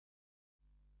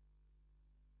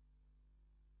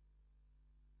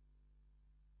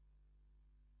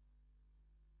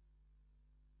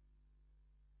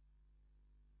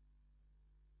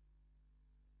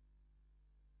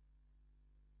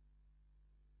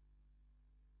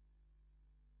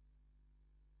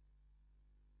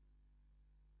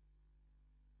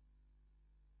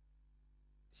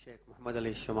Sheikh Muhammad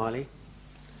Shomali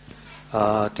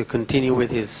to continue with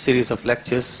his series of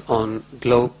lectures on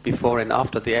globe before and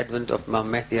after the advent of Imam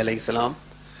Mahdi alayhi salam.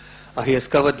 He has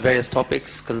covered various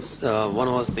topics.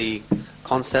 One was the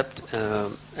concept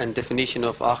and definition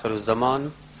of Akhir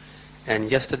Zaman,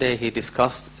 and yesterday he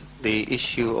discussed the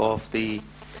issue of the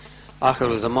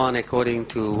Akhir Zaman according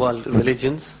to world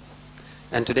religions,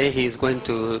 and today he is going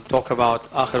to talk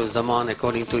about Akhir Zaman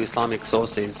according to Islamic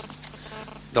sources.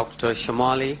 Dr.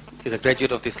 Shomali is a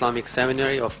graduate of the Islamic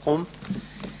Seminary of Qom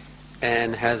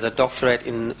and has a doctorate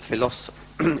in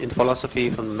philosophy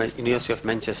from the University of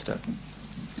Manchester.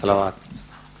 Salawat.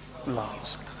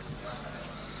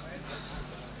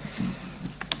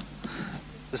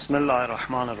 Bismillah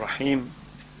ar-Rahman ar-Rahim.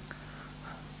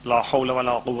 La hawla wa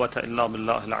la quwwata illa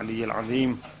billah al-'aliy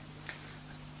al-'azim.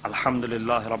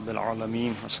 Alhamdulillah rabbil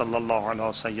alameen. Wa sallallahu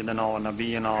ala sayyidina wa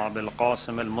nabiyyina Abil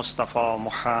Qasim al-Mustafa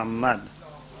Muhammad.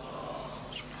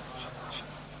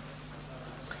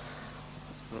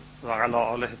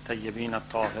 وعلى آله الطيبين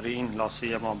الطاهرين لا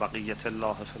سيما بقية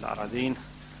الله في الأرضين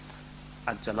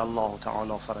عجل الله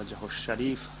تعالى فرجه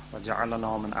الشريف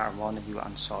وجعلنا من أعوانه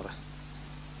وأنصاره.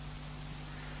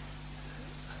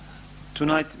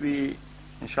 Tonight we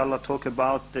inshallah talk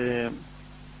about the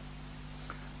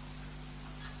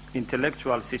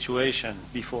intellectual situation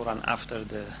before and after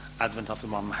the advent of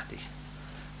Imam Mahdi.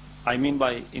 I mean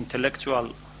by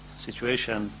intellectual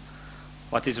situation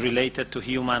what is related to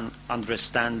human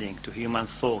understanding, to human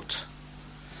thought.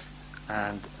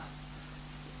 And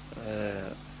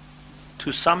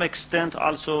to some extent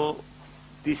also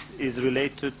this is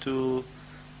related to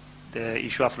the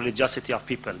issue of religiosity of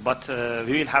people. But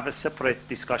we will have a separate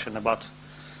discussion about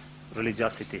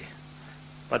religiosity.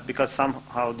 But because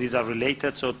somehow these are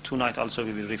related, so tonight also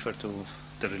we will refer to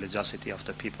the religiosity of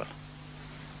the people.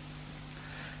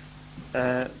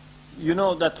 You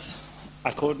know that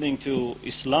according to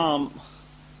Islam,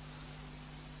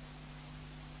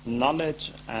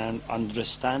 knowledge and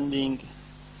understanding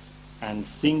and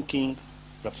thinking,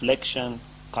 reflection,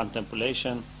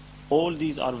 contemplation, all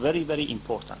these are very, very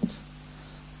important.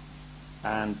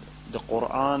 And the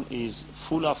Quran is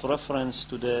full of reference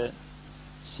to the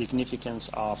significance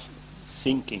of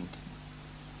thinking,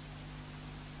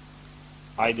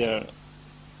 either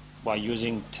by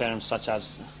using terms such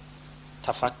as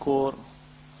tafakkur,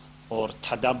 or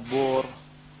tadabbur,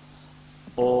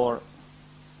 or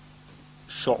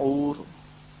shu'ur,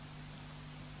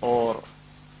 or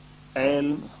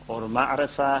ilm, or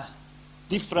ma'rifah.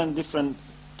 Different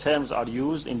terms are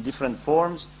used in different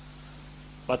forms,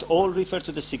 but all refer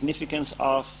to the significance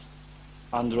of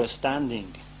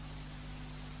understanding.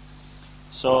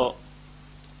 So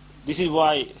this is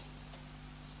why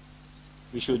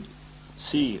we should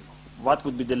see what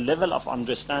would be the level of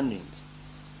understanding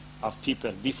of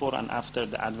people before and after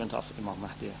the advent of Imam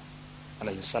Mahdi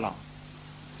alayhi salam.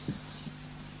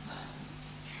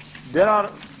 There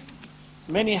are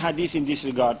many hadiths in this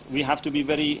regard. We have to be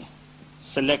very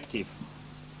selective.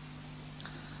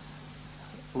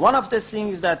 One of the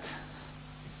things that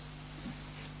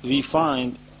we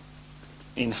find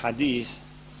in hadith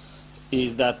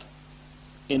is that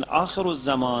in Akhir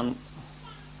Zaman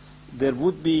there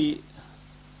would be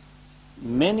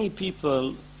many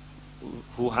people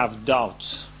who have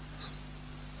doubts,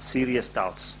 serious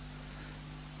doubts.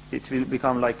 It will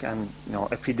become like an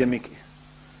epidemic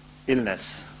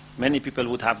illness. Many people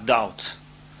would have doubt,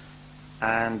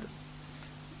 and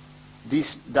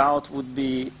this doubt would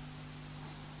be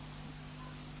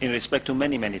in respect to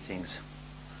many things.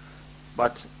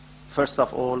 But first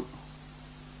of all,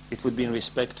 it would be in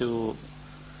respect to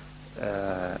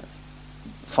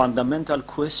fundamental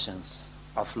questions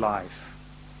of life.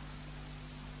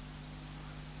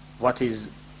 What is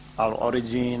our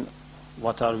origin?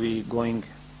 What are we going,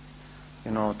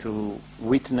 to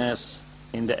witness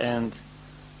in the end?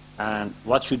 And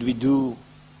what should we do?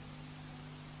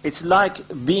 It's like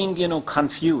being,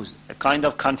 confused, a kind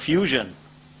of confusion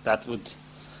that would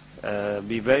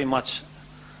be very much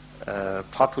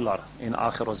popular in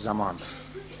Akhir Zaman,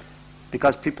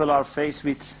 because people are faced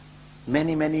with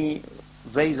many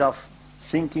ways of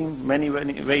thinking, many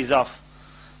ways of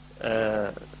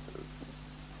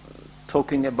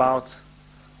talking about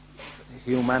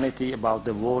humanity, about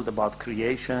the world, about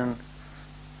creation,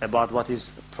 about what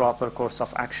is proper course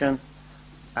of action.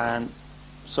 And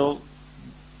so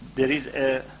there is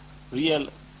a real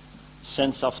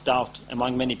sense of doubt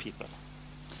among many people.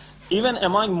 Even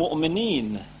among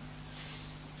mu'mineen,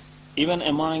 even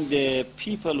among the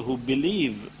people who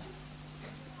believe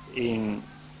in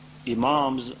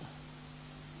imams,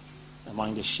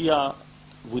 among the Shia,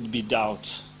 would be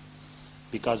doubt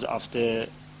because of the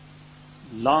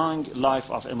long life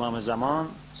of Imam Zaman,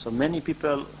 so many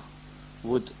people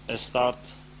would start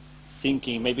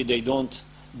thinking, maybe they don't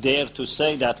dare to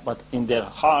say that, but in their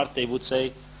heart they would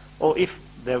say, oh, if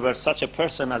there were such a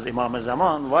person as Imam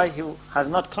Zaman, why he has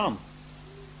not come?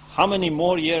 How many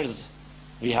more years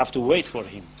we have to wait for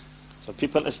him? So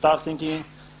people start thinking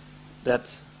that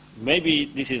maybe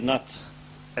this is not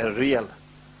a real,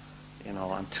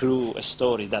 and true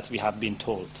story that we have been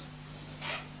told.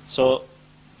 So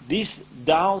this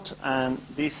doubt and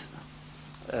this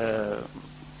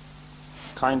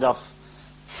kind of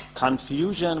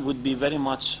confusion would be very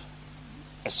much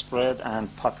spread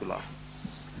and popular.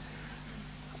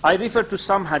 I refer to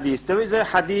some hadith. There is a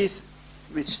hadith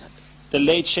which the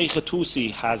late Sheikh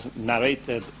Tusi has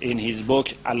narrated in his book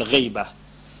Al-Ghaibah.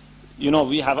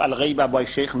 We have Al-Ghaibah by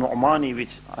Sheikh Nu'mani,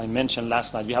 which I mentioned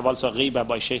last night. We have also Ghaibah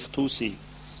by Sheikh Tusi.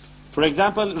 For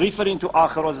example, referring to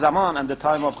Akhir al-Zaman and the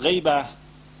time of Ghaibah,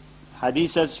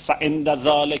 hadith says, فَإِنَّ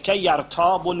ذَلِكَ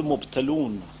يَرْتَابُ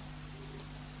الْمُبْتَلُونَ.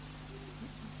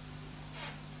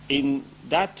 In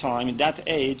that time, in that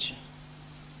age,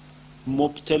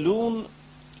 Mubtalun,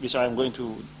 which I am going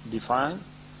to define,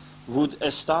 would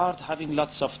start having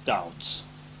lots of doubts.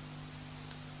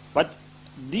 But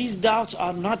these doubts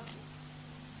are not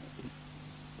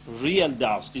real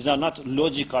doubts. These are not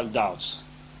logical doubts.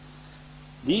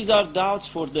 These are doubts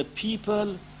for the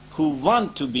people who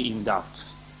want to be in doubt.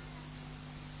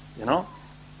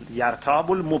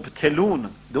 Yartabul mubtalun.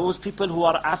 Those people who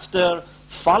are after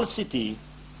falsity,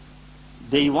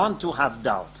 they want to have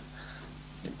doubt.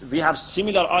 We have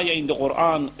similar ayah in the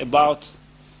Quran about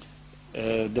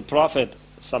the Prophet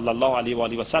sallallahu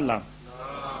alaihi wasallam.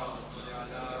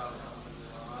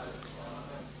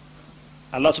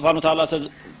 Allah subhanahu wa ta'ala says,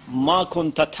 ما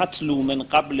كنت تتلو من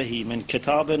قبله من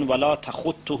كتاب ولا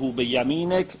تخطه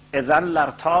بيمينك إذا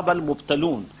لارتاب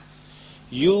المبتلون.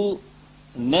 You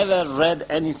never read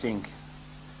anything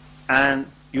and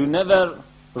you never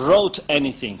wrote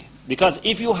anything, because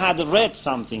if you had read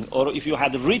something or if you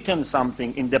had written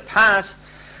something in the past,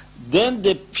 then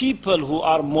the people who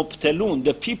are mubtalun,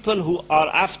 the people who are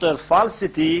after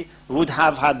falsity, would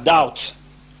have had doubt.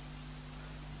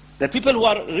 The people who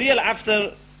are real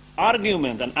after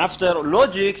argument and after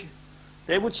logic,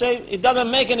 they would say it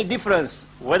doesn't make any difference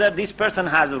whether this person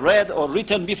has read or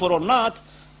written before or not.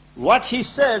 What he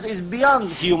says is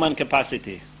beyond human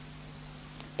capacity.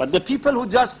 But the people who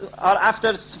just are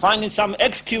after finding some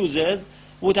excuses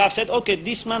would have said, okay,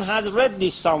 this man has read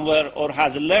this somewhere or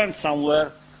has learned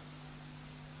somewhere.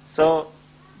 So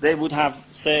they would have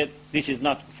said, this is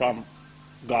not from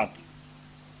God.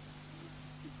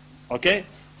 Okay?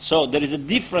 So there is a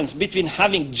difference between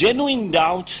having genuine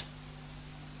doubt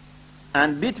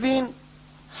and between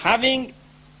having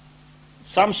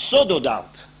some pseudo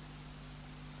doubt.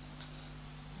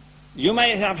 You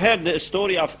may have heard the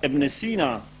story of Ibn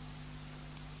Sina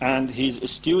and his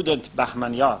student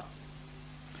Bahmanyar.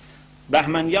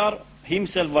 Bahmanyar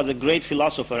himself was a great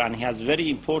philosopher, and he has a very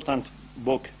important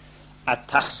book,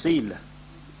 At-Tahsil,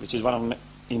 which is one of the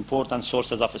important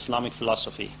sources of Islamic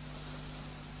philosophy.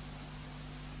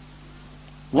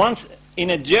 Once in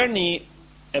a journey,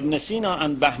 Ibn Sina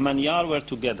and Bahmanyar were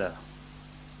together.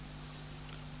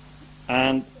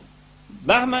 And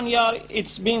Bahmanyar,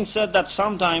 it's been said that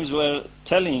sometimes were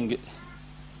telling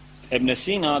Ibn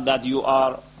Sina that you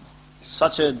are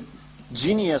such a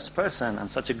genius person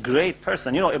and such a great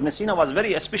person. Ibn Sina was a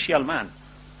very special man.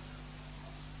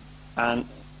 And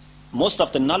most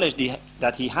of the knowledge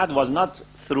that he had was not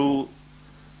through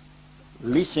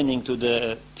listening to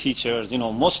the teachers.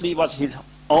 Mostly it was his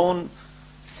own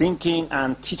thinking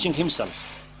and teaching himself.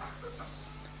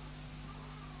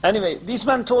 Anyway, this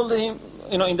man told him,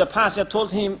 in the past, he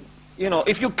told him,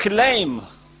 if you claim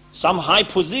some high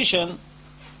position,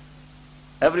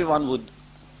 everyone would,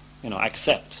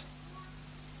 accept.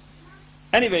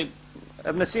 Anyway,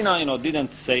 Ibn Sina,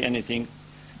 didn't say anything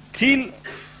till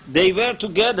they were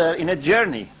together in a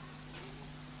journey.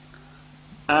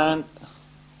 And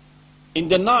in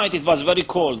the night, it was very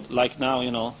cold, like now,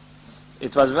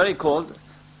 it was very cold.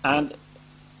 And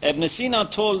Ibn Sina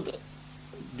told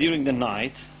during the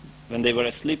night, when they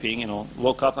were sleeping,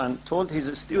 woke up and told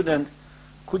his student,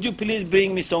 could you please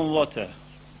bring me some water?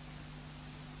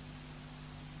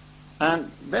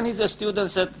 And then his student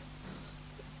said,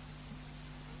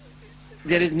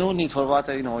 there is no need for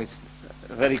water, it's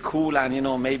very cool,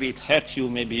 and maybe it hurts you,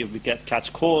 maybe you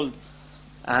catch cold,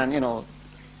 and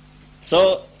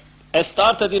so I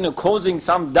started causing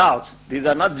some doubts. These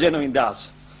are not genuine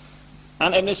doubts.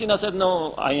 And Ibn Sina said,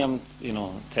 no, I am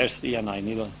thirsty and I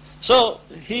need one. So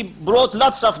he brought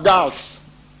lots of doubts.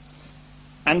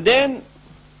 And then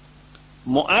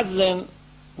Muazzin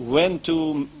went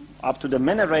up to the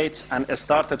minarets and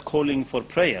started calling for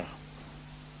prayer.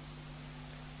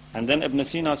 And then Ibn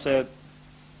Sina said,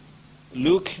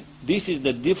 look, this is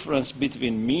the difference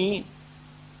between me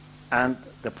and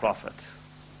the Prophet.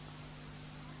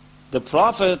 The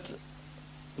Prophet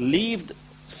lived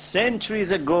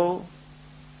centuries ago,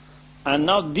 and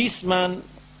now this man,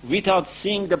 without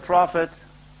seeing the Prophet,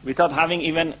 without having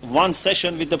even one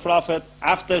session with the Prophet,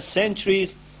 after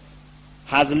centuries,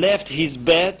 has left his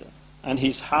bed and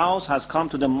his house, has come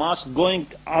to the mosque, going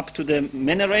up to the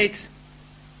minaret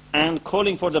and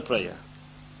calling for the prayer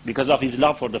because of his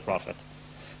love for the Prophet.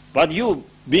 But you,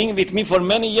 being with me for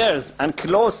many years and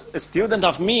close student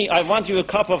of me, I want you a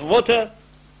cup of water,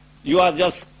 you are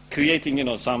just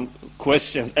creating, some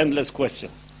questions, endless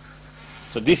questions.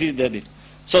 So this is the...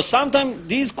 So sometimes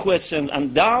these questions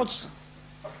and doubts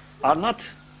are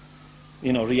not,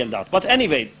 real doubt. But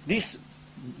anyway, this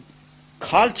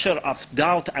culture of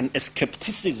doubt and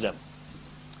skepticism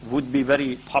would be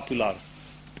very popular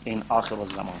in Akhir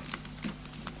al-Zaman.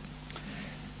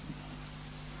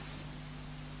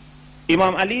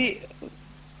 Imam Ali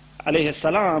alayhi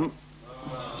salam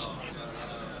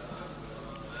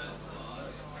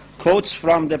quotes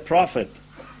from the Prophet,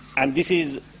 and this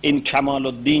is in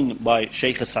Kamaluddin by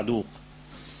Sheikh Saduq.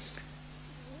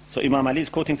 So Imam Ali is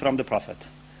quoting from the Prophet.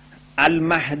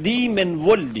 Al-Mahdi min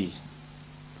wuldi.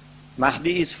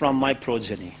 Mahdi is from my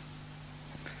progeny.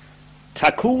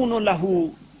 Takunu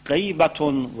lahu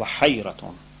ghaybatun wa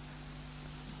hayratun.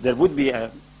 There would be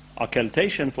an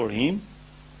occultation for him,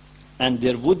 and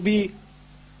there would be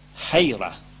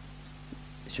hayra,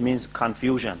 which means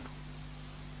confusion,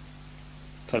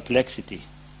 perplexity.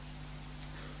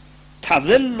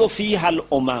 تَظِلُّ فِيهَا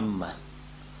الْأُمَمَّ.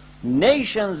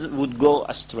 Nations would go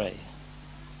astray.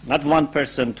 Not one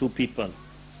person, two people.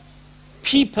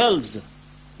 Peoples,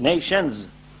 nations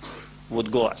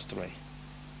would go astray.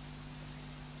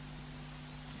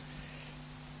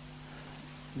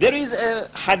 There is a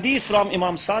hadith from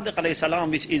Imam Sadiq alayhi salam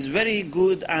which is very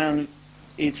good, and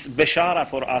it's bashara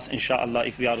for us, inshallah,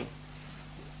 if we are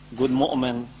good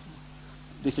mu'min.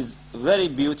 This is very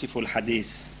beautiful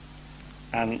hadith.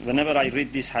 And whenever I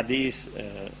read this hadith,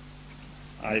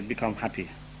 I become happy.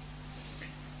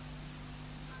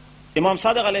 Imam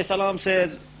Sadiq alayhi salam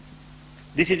says,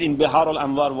 this is in Bihar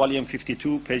al-Anwar, volume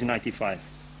 52, page 95.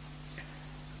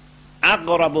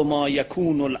 أقرب ما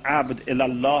يكون العبد إلى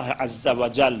الله عز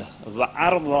وجل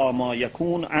وأرضى ما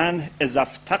يكون عنه إذا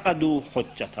افتقدوا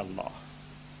حجة الله.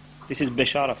 This is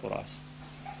bashara for us.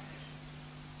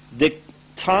 The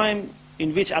time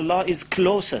in which Allah is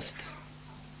closest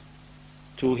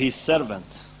to His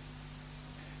servant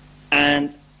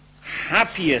and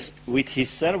happiest with His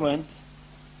servant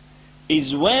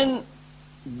is when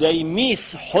they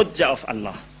miss Hujjah of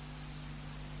Allah.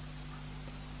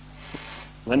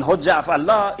 When Hujjah of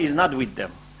Allah is not with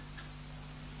them.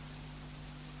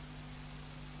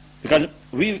 Because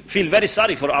we feel very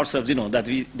sorry for ourselves, that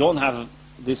we don't have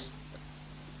this,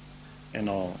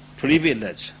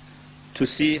 privilege to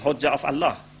see Hujjah of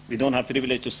Allah. We don't have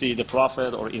privilege to see the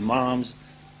Prophet or Imams.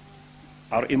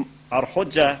 Our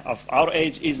Hujjah of our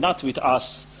age is not with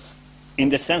us in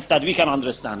the sense that we can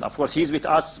understand. Of course, he's with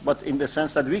us, but in the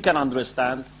sense that we can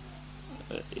understand,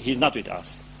 he's not with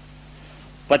us.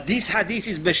 But this hadith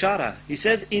is bashara. He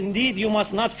says, indeed, you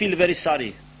must not feel very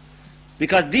sorry.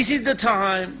 Because this is the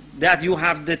time that you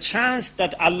have the chance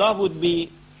that Allah would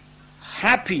be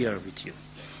happier with you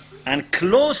and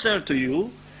closer to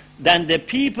you than the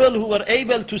people who were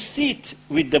able to sit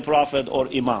with the Prophet or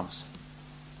Imams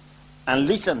and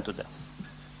listen to them.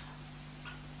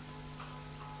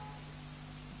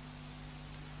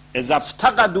 إِذَا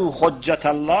افْتَقَدُوا حُجَّةَ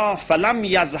اللَّهِ فَلَمْ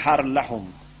يَظْهَرْ لَهُمْ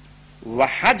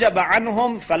وَحَجَبَ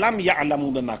عَنْهُمْ فَلَمْ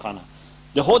يَعْلَمُوا بِمَكَانَهُ.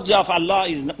 The Hujjah of Allah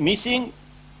is missing.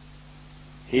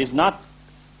 He is not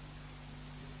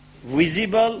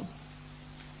visible,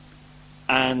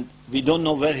 and we don't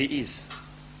know where he is.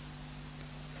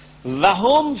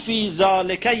 وَهُمْ فِي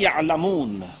ذَلِكَ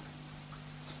يَعْلَمُونَ.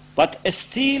 But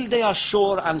still they are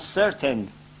sure and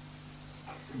certain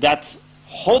that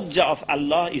Hujjah of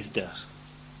Allah is there.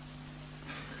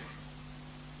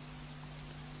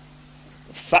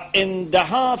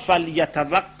 فَإِنْدَهَا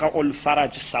فَلْيَتَوَقَّعُ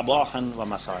الْفَرَجْ صَبَاحًا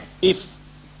وَمَسَاءً. If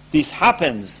this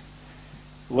happens,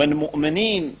 when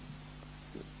mu'mineen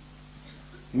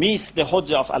miss the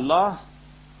Hujjah of Allah,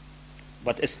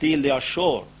 but still they are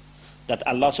sure that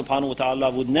Allah subhanahu wa ta'ala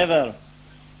would never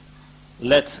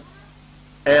let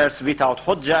earth without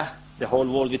Hujjah, the whole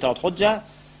world without Hujjah,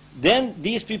 then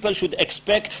these people should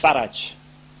expect faraj,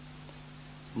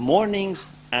 mornings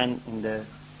and in the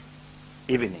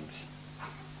evenings.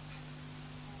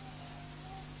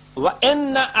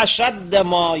 وَإِنَّ أَشَدَّ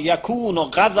مَا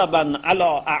يَكُونُ غَضَبًا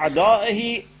عَلَىٰ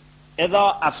أَعْدَائِهِ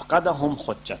إِذَا أَفْقَدَهُمْ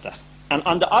حُجَّتَهُ. And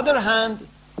on the other hand,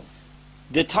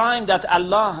 the time that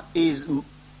Allah is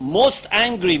most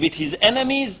angry with his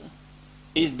enemies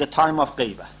is the time of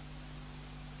Ghaibah.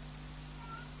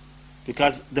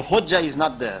 Because the hujjah is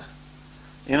not there.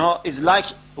 You know, it's like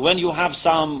when you have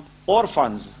some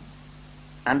orphans,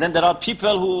 and then there are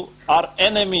people who are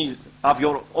enemies of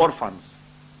your orphans.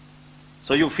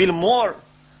 So you feel more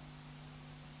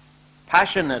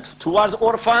passionate towards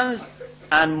orphans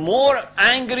and more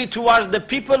angry towards the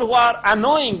people who are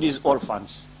annoying these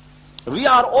orphans. We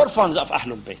are orphans of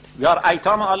Ahlul Bayt. We are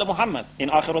Aitam al Muhammad. In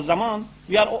Akhir al-Zaman,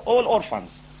 we are all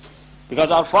orphans. Because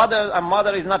our father and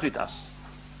mother is not with us.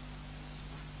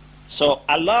 So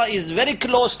Allah is very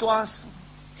close to us,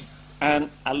 and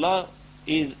Allah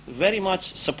is very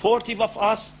much supportive of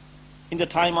us in the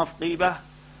time of Ghibah,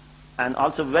 and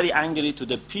also very angry to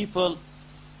the people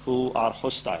who are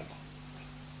hostile.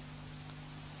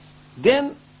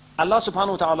 Then Allah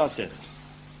subhanahu wa ta'ala says,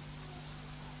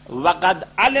 وَقَدْ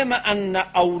عَلِمَ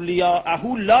أَنَّ أَوْلِيَاءَهُ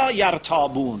لَا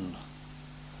يَرْتَابُونَ.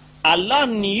 Allah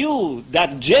knew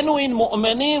that genuine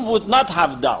mu'mineen would not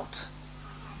have doubt.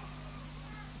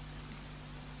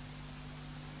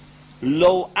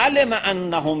 لو علم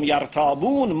أنهم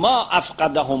يرتابون ما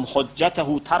أفقدهم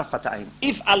حجته طرفة عين.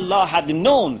 If Allah had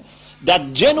known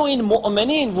that genuine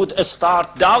mu'mineen would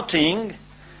start doubting,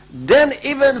 then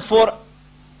even for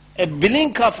a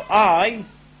blink of eye,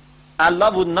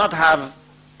 Allah would not have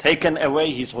taken away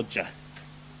his hujjah.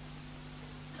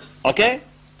 Okay?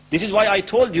 This is why I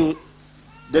told you,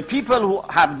 the people who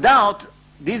have doubt,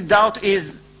 this doubt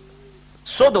is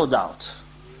pseudo doubt.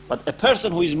 But a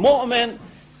person who is mu'min,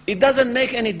 it doesn't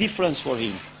make any difference for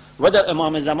him whether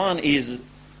Imam Zaman is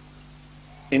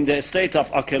in the state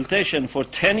of occultation for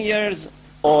 10 years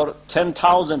or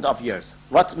 10,000 of years.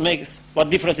 What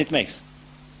difference it makes?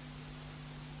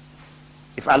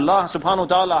 If Allah subhanahu wa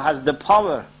ta'ala has the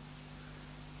power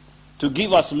to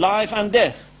give us life and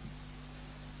death,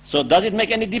 so does it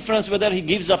make any difference whether he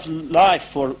gives us life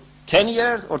for 10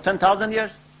 years or 10,000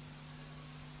 years?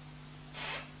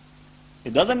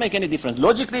 It doesn't make any difference.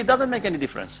 Logically, it doesn't make any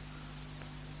difference.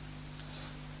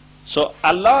 So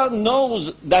Allah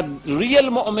knows that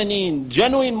real mu'mineen,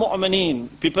 genuine mu'mineen,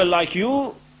 people like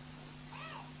you,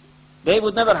 they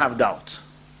would never have doubt.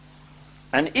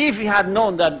 And if he had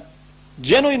known that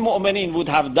genuine mu'mineen would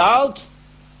have doubt,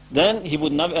 then he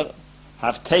would never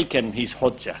have taken his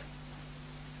hujjah.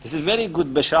 This is very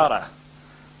good bashara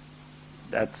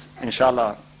that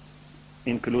inshallah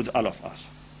includes all of us.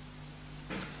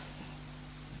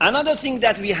 Another thing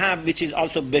that we have, which is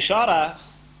also bashara,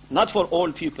 not for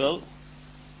all people,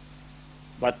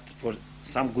 but for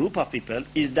some group of people,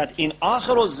 is that in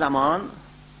Akhir al-Zaman,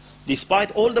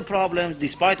 despite all the problems,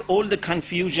 despite all the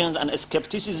confusions and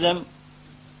skepticism,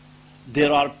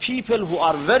 there are people who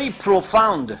are very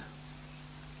profound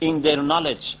in their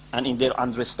knowledge and in their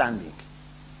understanding.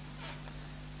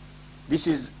 This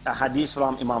is a hadith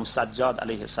from Imam Sajjad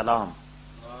alayhi salam.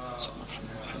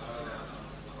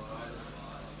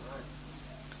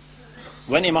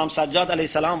 When Imam Sajjad alayhi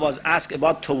salam was asked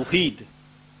about Tawheed,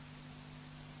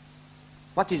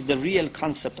 what is the real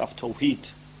concept of Tawheed?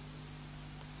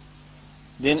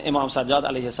 Then Imam Sajjad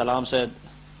alayhi salam said,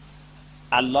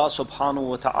 Allah subhanahu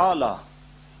wa ta'ala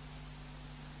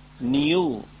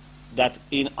knew that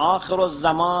in Akhir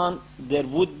al-Zaman there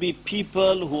would be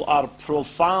people who are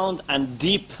profound and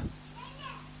deep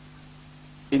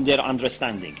in their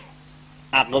understanding.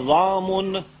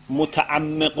 أَقْضَامٌ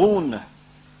مُتَعَمِّقُونَ.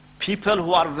 People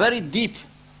who are very deep,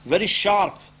 very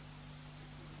sharp,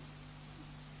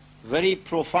 very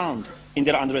profound in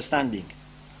their understanding.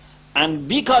 And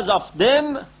because of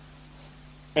them,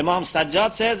 Imam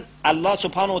Sajjad says, Allah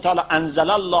subhanahu wa ta'ala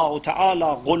anzalallahu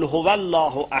ta'ala قُلْ هُوَ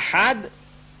اللَّهُ أَحَدٌ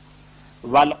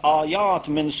وَالْآيَاتِ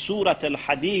مِنْ سُورَةِ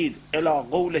الْحَدِيدِ إِلَىٰ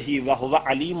قَوْلِهِ وَهُوَ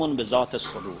عَلِيمٌ بِذَاتِ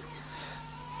الصُّدُورِ.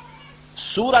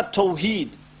 Surah Tawheed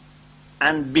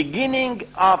and beginning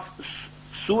of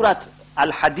Surah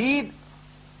Al-Hadid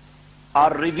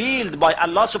are revealed by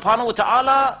Allah subhanahu wa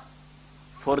ta'ala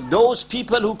for those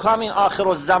people who come in Akhir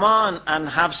al-Zaman and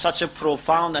have such a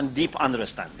profound and deep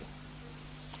understanding.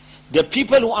 The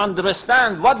people who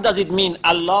understand what does it mean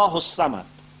Allahus Samad.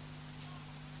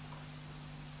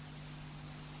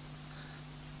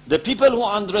 The people who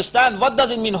understand what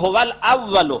does it mean Huwal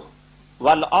Awwalu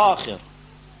wal Akhir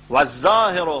wal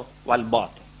Zahiru wal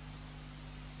Batin.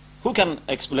 Who can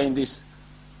explain this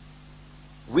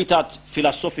without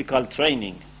philosophical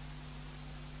training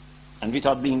and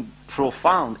without being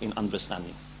profound in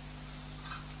understanding?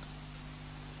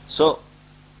 So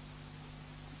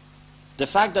the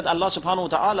fact that Allah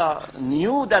subhanahu wa ta'ala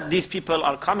knew that these people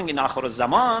are coming in Akhir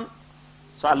al-Zaman,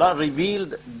 so Allah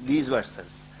revealed these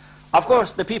verses. Of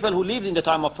course, the people who lived in the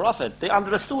time of Prophet, they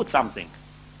understood something.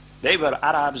 They were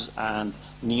Arabs and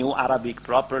knew Arabic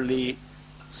properly.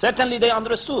 Certainly they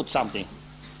understood something.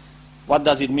 What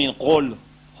does it mean? قُلْ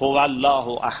هُوَ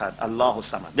اللَّهُ أَحَدٌ اللَّهُ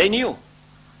الصَّمَدُ. They knew.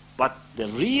 But the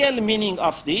real meaning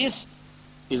of this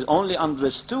is only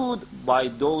understood by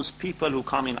those people who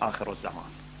come in Akhir al-Zaman.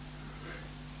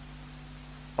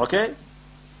 Okay?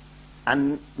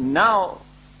 And now,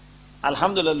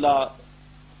 alhamdulillah,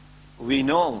 we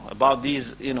know about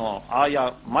these,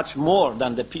 ayah much more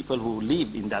than the people who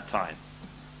lived in that time.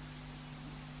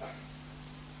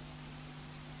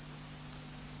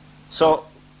 So,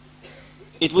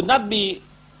 it would not be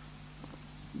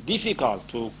difficult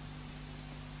to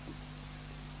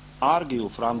argue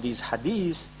from these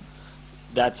hadiths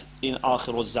that in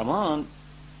Akhir al-Zaman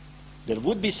there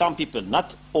would be some people,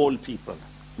 not all people,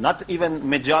 not even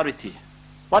majority,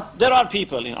 but there are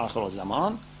people in Akhir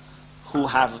al-Zaman who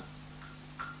have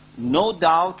no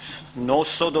doubt, no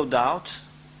pseudo doubt,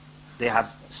 they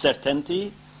have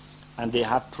certainty and they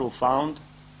have profound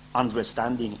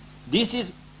understanding. This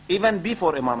is even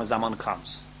before Imam Zaman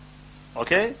comes.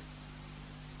 Okay?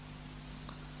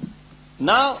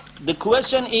 Now, the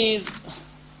question is,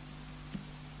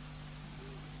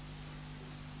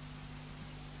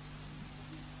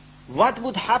 what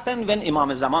would happen when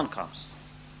Imam Zaman comes?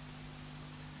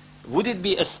 Would it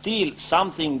be still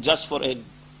something just for a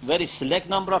very select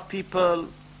number of people,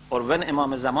 or when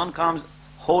Imam Zaman comes,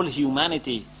 whole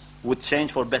humanity would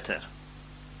change for better?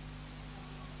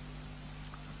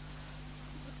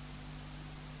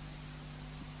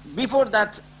 Before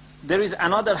that, there is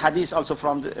another hadith also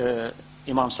from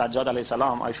Imam Sajjad alayhi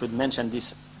salam. I should mention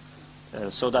this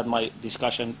so that my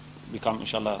discussion become,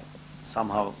 inshallah,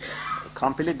 somehow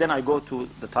complete. Then I go to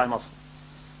the time of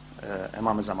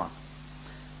Imam Zaman.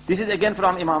 This is again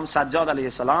from Imam Sajjad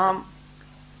alayhi salam.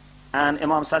 And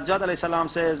Imam Sajjad alayhi salam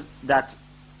says that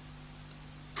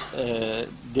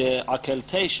the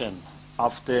occultation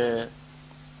of the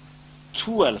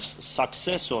 12th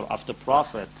successor of the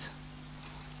Prophet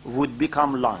would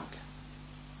become long.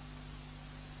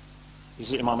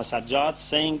 This is Imam Sajjad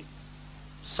saying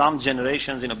some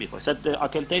generations before. He said the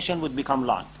occultation would become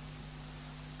long.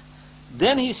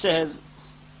 Then he says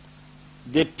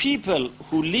the people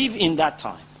who live in that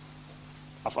time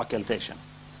of occultation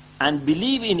and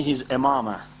believe in his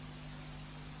imamah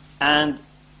and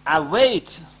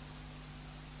await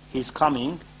his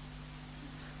coming,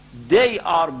 they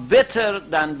are better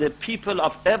than the people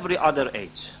of every other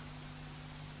age.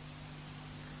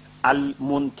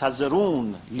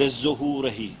 Al-muntazirun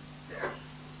li-zuhurihi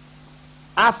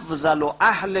afzalu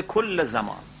ahli kull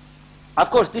zaman.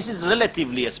 Of course, this is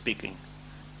relatively speaking.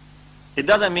 It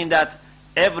doesn't mean that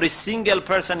every single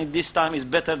person in this time is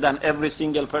better than every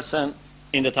single person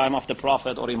in the time of the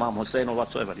Prophet or Imam Hussein or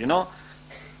whatsoever.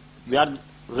 We are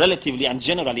relatively and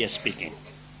generally speaking.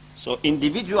 So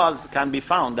individuals can be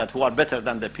found that who are better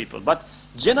than the people. But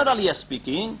generally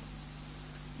speaking,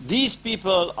 these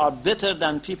people are better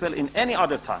than people in any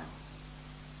other time.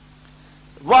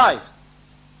 Why?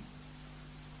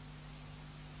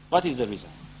 What is the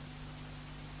reason?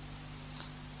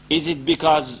 Is it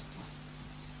because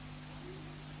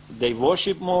they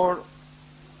worship more?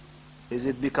 Is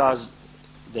it because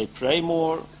they pray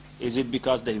more? Is it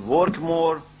because they work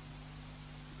more?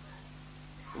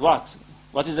 What?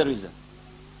 What is the reason?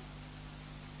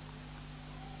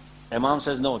 Imam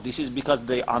says, no, this is because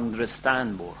they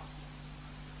understand more.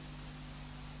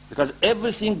 Because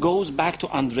everything goes back to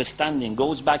understanding,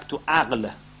 goes back to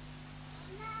aql.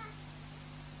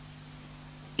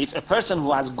 If a person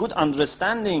who has good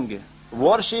understanding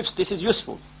worships, this is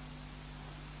useful.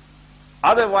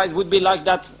 Otherwise, it would be like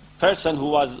that person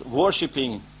who was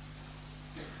worshipping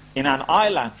in an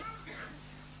island,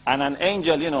 and an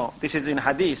angel, this is in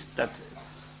hadith, that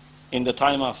in the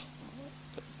time of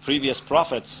previous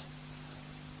prophets,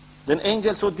 then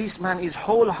angel saw this man is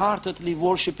wholeheartedly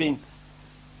worshipping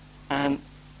and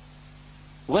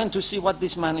went to see what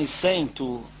this man is saying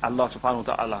to Allah subhanahu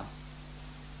wa ta'ala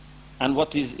and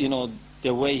what is,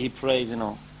 the way he prays,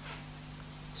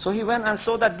 So he went and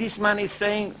saw that this man is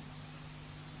saying,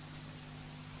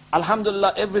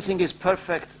 Alhamdulillah, everything is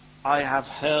perfect. I have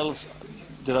health.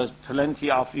 There is plenty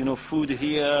of, food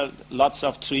here, lots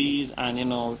of trees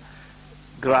and,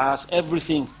 grass,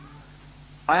 everything.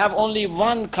 I have only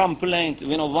one complaint,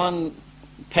 one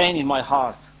pain in my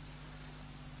heart.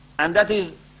 And that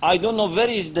is, I don't know where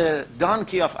is the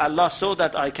donkey of Allah so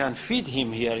that I can feed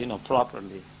him here,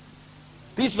 properly.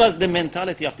 This was the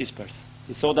mentality of this person.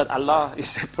 He thought that Allah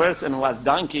is a person who has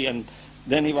donkey, and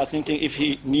then he was thinking if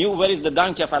he knew where is the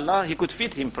donkey of Allah, he could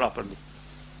feed him properly.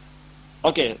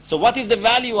 Okay, so what is the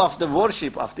value of the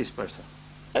worship of this person?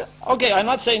 Okay, I'm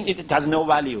not saying it has no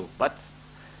value, but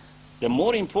the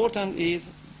more important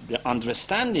is the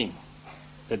understanding,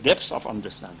 the depths of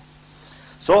understanding.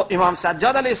 So Imam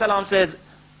Sajjad alayhi salam says,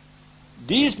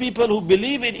 these people who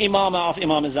believe in Imamah of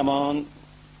Imam Zaman,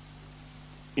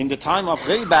 in the time of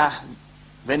Ghaibah,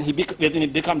 when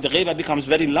it becomes, the Ghaibah becomes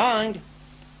very long,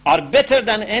 are better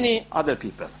than any other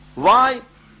people. Why?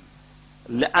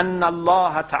 لأن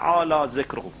الله تعالى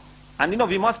ذكره. And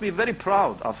we must be very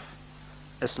proud of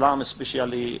Islam,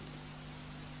 especially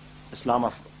Islam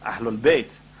of Ahlul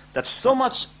Bayt, that so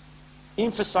much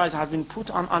emphasis has been put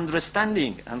on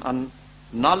understanding and on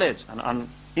knowledge and on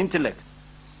intellect.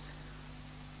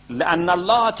 لأن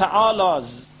الله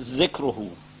تعالى ذكره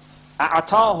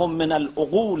أعطاهم من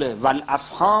العقول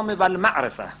والأفهام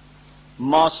والمعرفة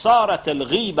ما صارت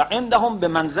الغيبة عندهم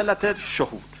بمنزلة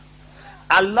الشهود.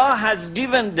 Allah has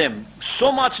given them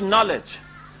so much knowledge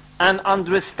and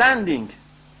understanding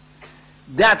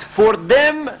that for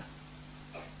them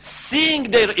seeing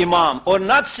their Imam or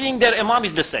not seeing their Imam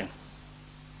is the same.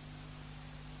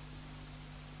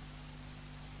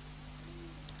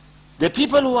 The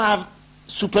people who have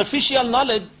superficial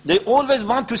knowledge, they always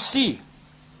want to see.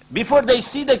 Before they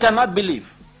see, they cannot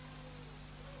believe.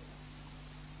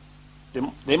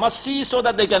 They must see so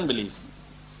that they can believe.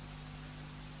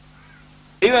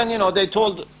 Even, they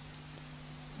told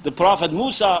the Prophet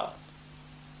Musa,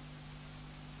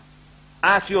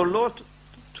 ask your Lord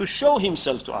to show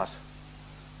himself to us.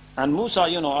 And Musa,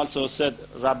 also said,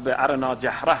 Rabbi arana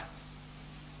jahrah.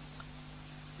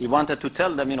 He wanted to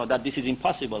tell them, that this is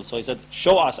impossible. So he said,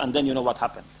 show us, and then what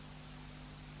happened.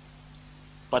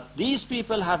 But these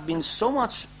people have been so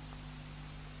much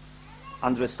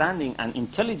understanding and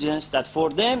intelligence that for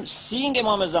them, seeing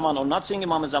Imam al-Zaman or not seeing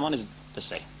Imam al-Zaman is the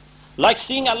same. Like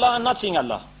seeing Allah and not seeing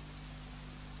Allah.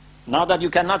 Now that you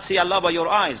cannot see Allah by your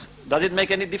eyes, does it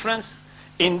make any difference?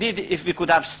 Indeed, if we could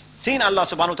have seen Allah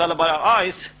subhanahu wa ta'ala by our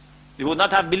eyes, we would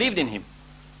not have believed in Him.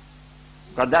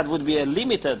 Because that would be a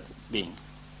limited being.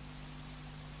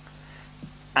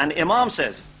 And Imam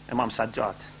says, Imam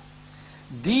Sajjad,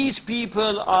 these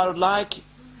people are like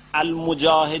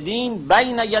al-mujahideen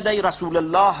bayna yaday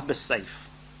Rasulullah bis-sayf.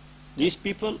 These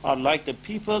people are like the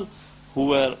people who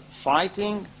were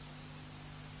fighting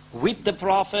with the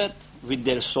Prophet with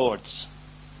their swords.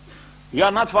 We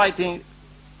are not fighting,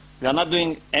 we are not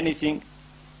doing anything,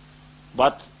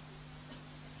 but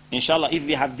inshallah, if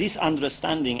we have this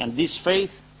understanding and this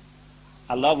faith,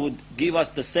 Allah would give us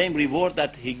the same reward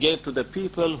that He gave to the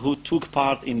people who took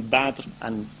part in Badr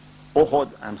and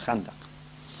Uhud and Khandaq.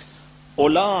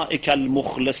 أولئك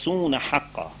المخلصون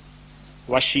حقا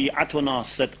وشيعتنا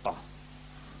صدقا.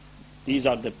 These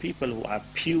are the people who have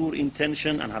pure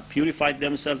intention and have purified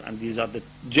themselves, and these are the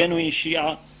genuine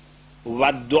Shia.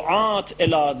 وَالدُّعَاةِ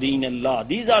إِلَى دِينِ اللَّهِ.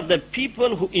 These are the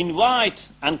people who invite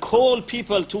and call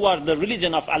people toward the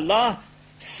religion of Allah,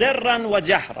 سِرًّا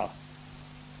وَجَهْرًا,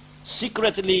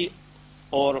 secretly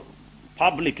or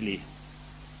publicly.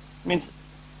 Means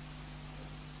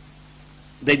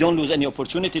they don't lose any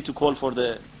opportunity to call for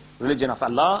the religion of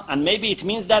Allah, and maybe it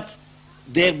means that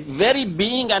their very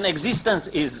being and existence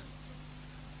is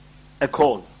a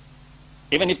call.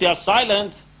 Even if they are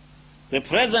silent, their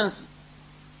presence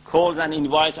calls and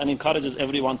invites and encourages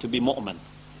everyone to be mu'min.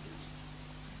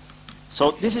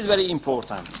 So this is very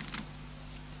important.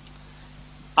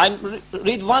 I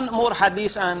read one more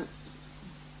hadith, and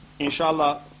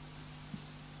inshallah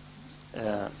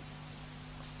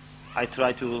I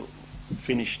try to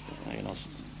finish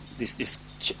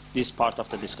this part of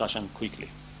the discussion quickly.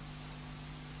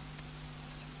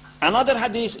 Another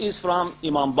hadith is from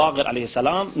Imam Baqir alayhi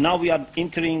salam. Now we are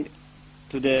entering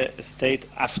to the state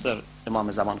after Imam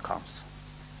Zaman comes.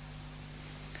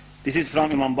 This is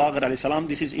from Imam Baqir alayhi salam.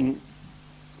 This is in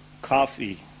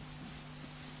Kafi.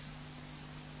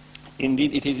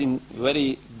 Indeed, it is in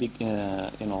very big,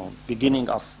 beginning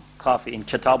of Kafi, in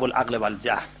Kitab al-Aql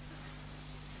wal-Jahl.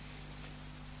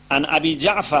 And Abi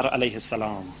Ja'far alayhi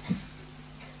salam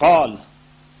قال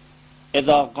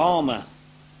إذا قام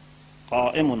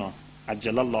قائمنا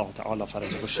عجل الله تعالى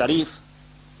فرجه الشريف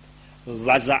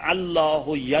وزع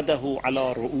الله يده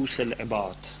على رؤوس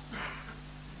العباد.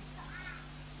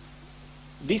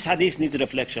 This hadith needs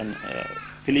reflection.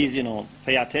 Please,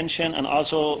 pay attention, and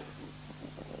also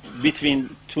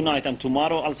between tonight and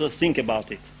tomorrow, also think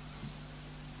about it.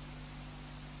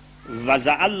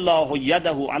 وزع الله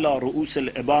يده على رؤوس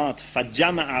العباد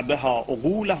فجمع بها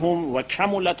عقولهم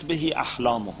وكملت به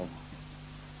أحلامهم.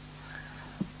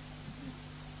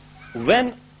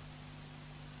 when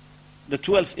the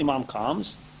 12th Imam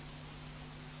comes,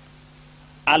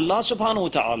 Allah subhanahu wa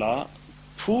ta'ala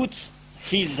puts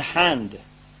his hand.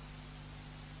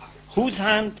 Whose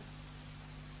hand?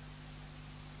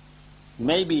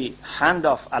 Maybe hand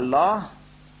of Allah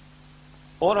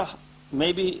or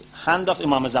maybe hand of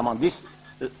Imam Zaman. This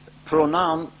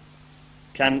pronoun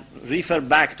can refer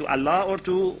back to Allah or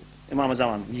to Imam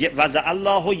Zaman.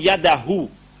 Waza'allahu yadahu.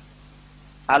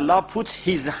 Allah puts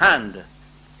his hand.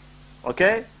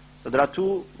 Okay? So there are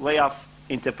two ways of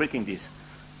interpreting this.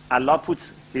 Allah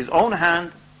puts his own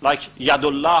hand, like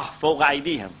Yadullah fawqa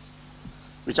aydihim,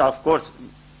 which of course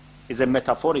is a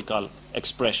metaphorical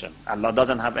expression. Allah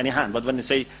doesn't have any hand. But when you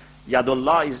say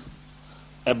Yadullah is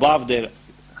above their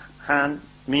hand,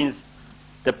 means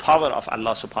the power of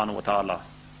Allah subhanahu wa ta'ala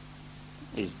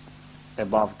is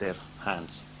above their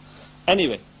hands.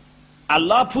 Anyway,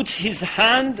 Allah puts his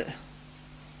hand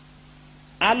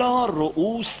ala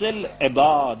ru'us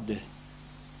al-ibad,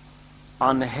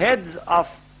 on heads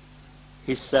of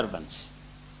his servants.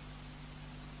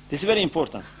 This is very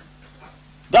important.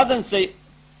 Doesn't say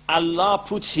Allah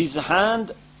puts his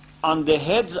hand on the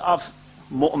heads of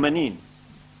mu'mineen,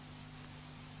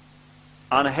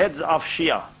 on heads of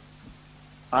Shia,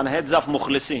 on heads of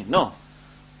mukhlisin. No.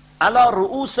 Allah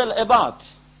ru'us al-ibad.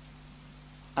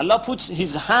 Allah puts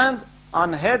his hand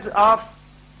on heads of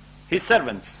his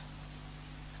servants.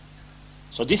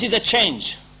 So this is a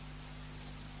change.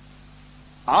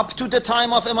 Up to the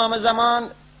time of Imam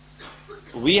Zaman,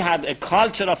 we had a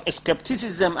culture of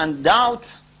skepticism and doubt,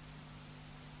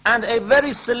 and a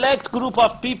very select group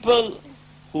of people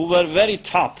who were very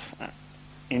top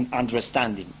in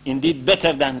understanding, indeed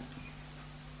better than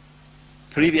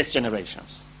previous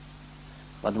generations.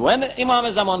 But when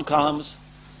Imam Zaman comes,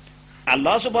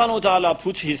 Allah subhanahu wa ta'ala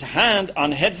puts his hand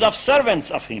on heads of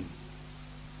servants of him,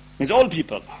 means all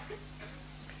people.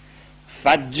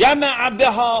 فَجَمَعَ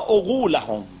بِهَا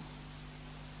أُغُولَهُمْ.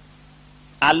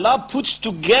 Allah puts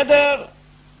together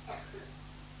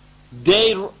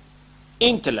their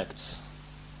intellects.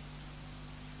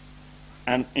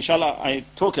 And inshallah I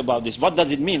talk about this. What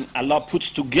does it mean? Allah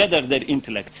puts together their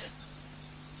intellects.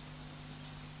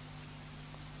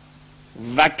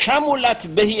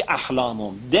 وَكَمُلَتْ بِهِ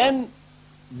أَحْلَامُهُمْ. Then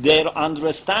their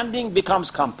understanding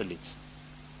becomes complete.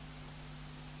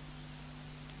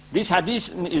 This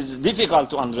hadith is difficult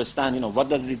to understand, what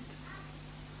does it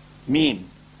mean?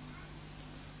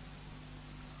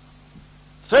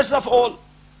 First of all,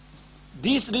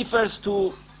 this refers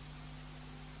to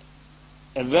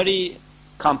a very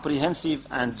comprehensive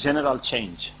and general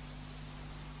change.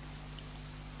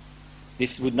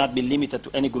 This would not be limited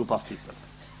to any group of people.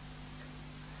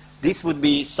 This would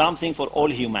be something for all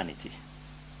humanity.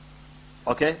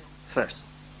 Okay? First.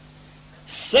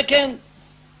 Second,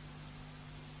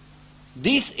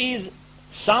 this is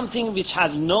something which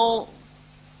has no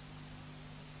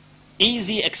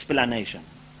easy explanation.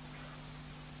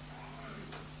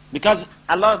 Because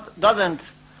Allah doesn't,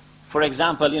 for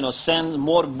example, send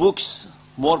more books,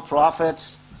 more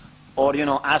prophets, or,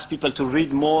 ask people to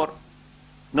read more.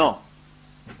 No.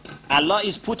 Allah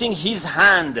is putting his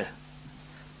hand,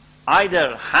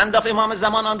 either hand of Imam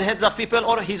Zaman on the heads of people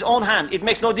or his own hand. It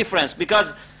makes no difference,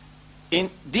 because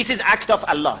this is act of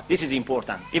Allah. This is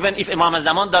important. Even if Imam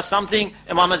Zaman does something,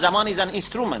 Imam Zaman is an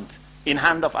instrument in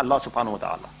hand of Allah subhanahu wa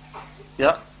ta'ala.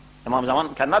 Yeah? Imam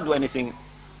Zaman cannot do anything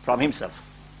from himself.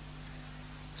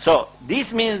 So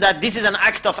this means that this is an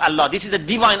act of Allah. This is a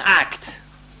divine act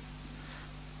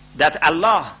that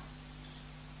Allah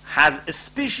has a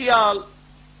special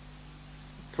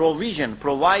provision,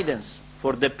 providence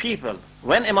for the people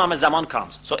when Imam Zaman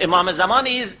comes. So Imam Zaman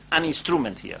is an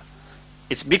instrument here.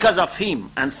 It's because of him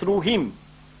and through him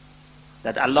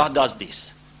that Allah does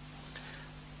this.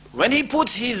 When he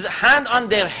puts his hand on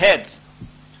their heads,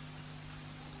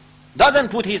 doesn't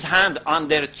put his hand on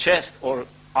their chest or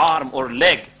arm or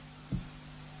leg.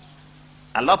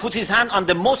 Allah puts his hand on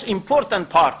the most important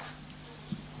part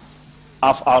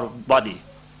of our body,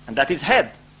 and that is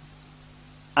head.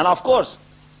 And of course,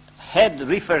 head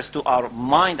refers to our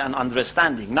mind and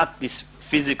understanding, not this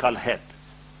physical head.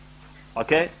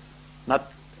 Okay? Not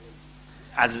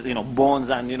as bones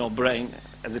and brain,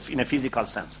 as if in a physical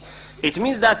sense. It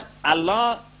means that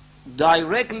Allah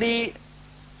directly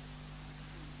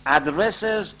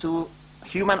addresses to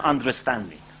human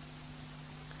understanding.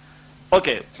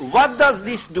 Okay, what does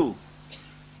this do?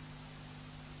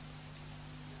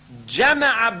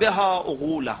 جَمَعَ بِهَا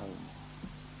أُغُولَهُمْ.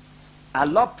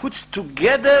 Allah puts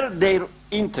together their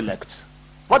intellects.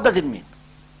 What does it mean?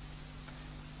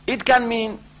 It can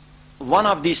mean one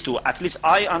of these two. At least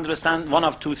I understand one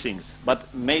of two things.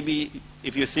 But maybe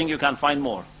if you think you can find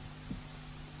more.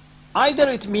 Either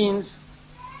it means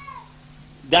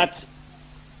that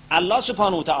Allah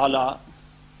subhanahu wa ta'ala,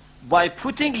 by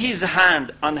putting his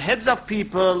hand on heads of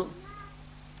people,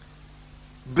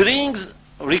 brings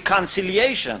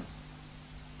reconciliation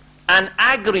and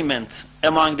agreement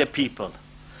among the people.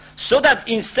 So that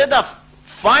instead of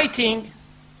fighting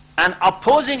and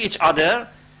opposing each other,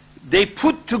 they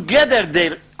put together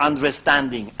their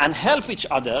understanding and help each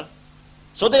other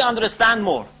so they understand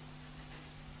more.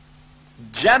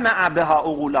 جَمَعَ بِهَا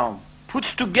أُغُلَهُمْ, put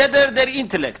together their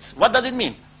intellects. What does it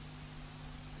mean?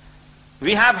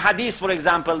 We have hadith, for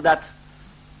example, that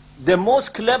the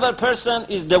most clever person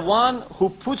is the one who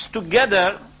puts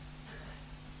together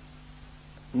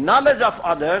knowledge of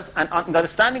others and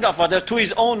understanding of others to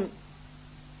his own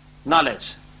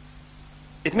knowledge.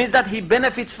 It means that he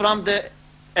benefits from the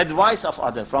advice of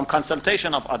others, from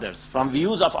consultation of others, from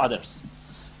views of others.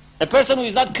 A person who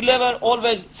is not clever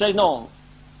always says, no,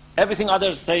 everything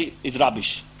others say is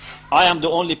rubbish. I am the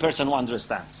only person who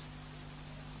understands.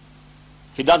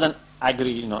 He doesn't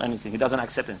agree, anything. He doesn't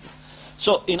accept anything.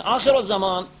 So in Akhir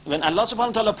al-Zaman, when Allah subhanahu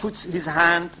wa ta'ala puts his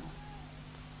hand,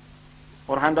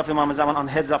 or hand of Imam al-Zaman on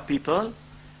heads of people,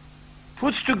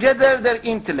 puts together their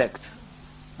intellect.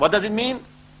 What does it mean?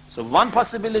 So one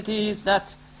possibility is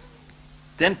that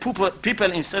then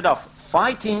people, instead of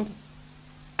fighting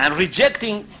and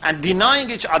rejecting and denying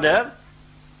each other,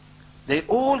 they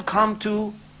all come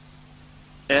to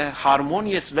a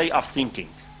harmonious way of thinking.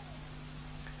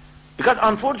 Because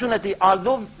unfortunately,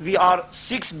 although we are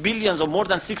 6 billion or more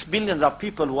than 6 billion of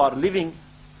people who are living,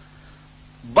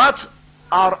 but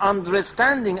our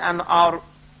understanding and our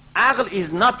aql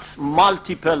is not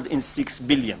multiplied in 6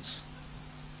 billions.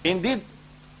 Indeed,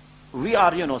 we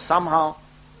are, somehow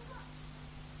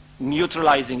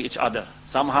neutralizing each other,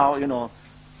 somehow,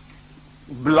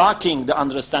 blocking the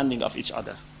understanding of each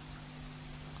other.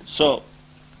 So,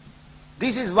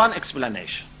 this is one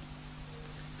explanation.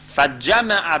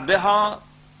 فَجَّمَعَ بِهَا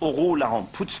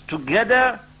أُغُولَهُمْ, puts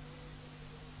together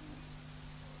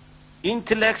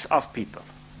intellects of people.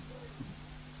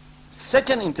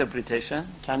 Second interpretation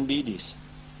can be this.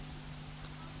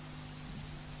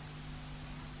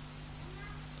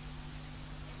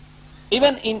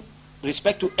 Even in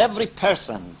respect to every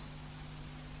person,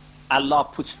 Allah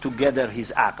puts together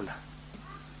his aql.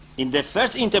 In the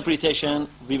first interpretation,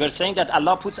 we were saying that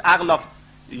Allah puts aql of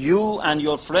you and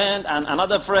your friend and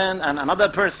another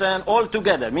person all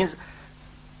together. Means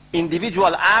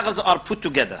individual aqls are put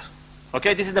together.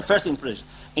 Okay, this is the first interpretation.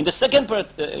 In the second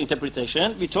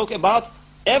interpretation, we talk about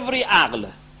every aql,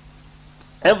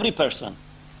 every person.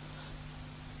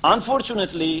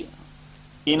 Unfortunately,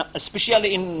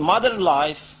 especially in modern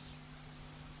life,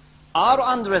 our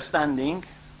understanding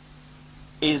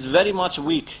is very much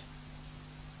weak.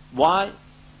 Why?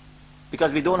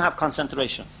 Because we don't have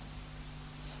concentration.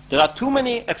 There are too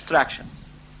many extractions.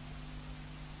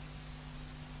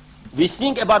 We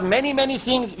think about many, many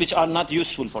things which are not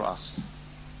useful for us.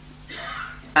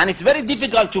 And it's very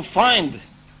difficult to find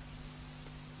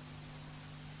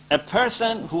a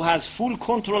person who has full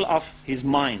control of his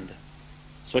mind.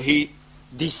 So he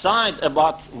decides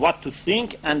about what to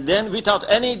think, and then without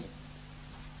any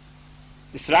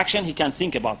distraction, he can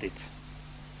think about it.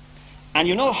 And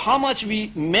you know how much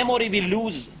memory we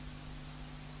lose,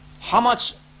 how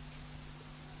much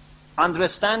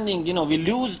understanding, we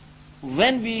lose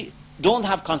when we don't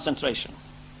have concentration.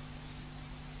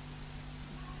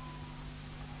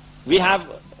 We have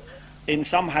in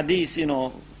some hadith,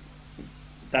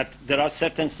 that there are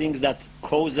certain things that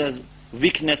causes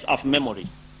weakness of memory.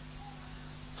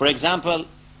 For example,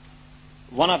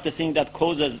 one of the things that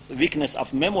causes weakness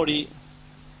of memory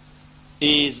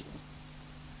is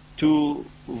to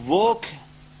walk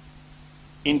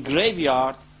in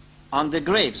graveyard on the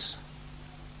graves,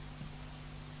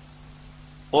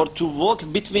 or to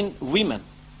walk between women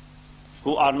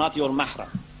who are not your mahram.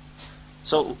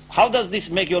 So how does this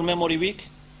make your memory weak?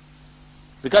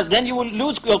 Because then you will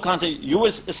lose your concept. You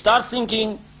will start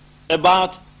thinking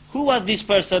about who was this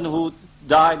person who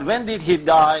died, when did he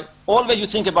die, always you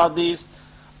think about this.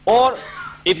 Or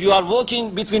if you are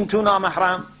walking between two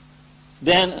non-mahram,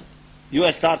 then you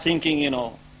start thinking,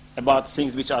 about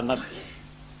things which are not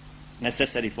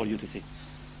necessary for you to think.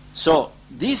 So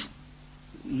this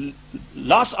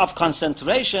loss of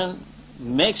concentration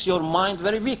makes your mind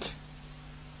very weak.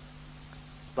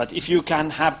 But if you can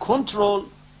have control,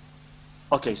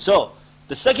 okay, so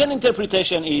the second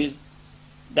interpretation is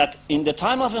that in the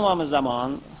time of Imam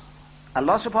al-Zaman,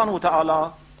 Allah subhanahu wa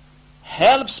ta'ala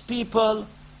helps people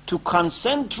to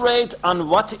concentrate on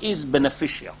what is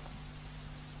beneficial.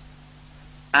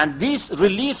 And this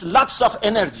releases lots of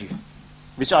energy,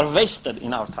 which are wasted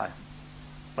in our time.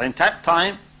 But in that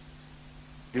time,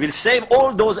 we will save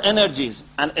all those energies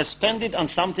and spend it on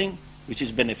something which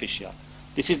is beneficial.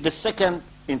 This is the second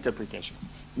interpretation.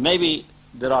 Maybe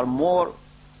there are more,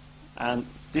 and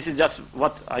this is just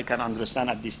what I can understand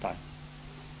at this time.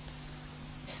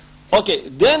 Okay,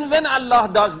 then when Allah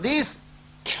does this,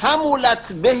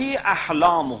 كَمُلَتْ بِهِ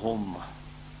أَحْلَامُهُمْ.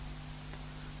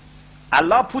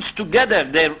 Allah puts together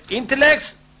their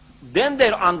intellects, then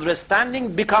their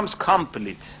understanding becomes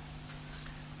complete.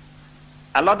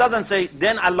 Allah doesn't say,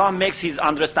 then Allah makes his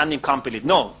understanding complete.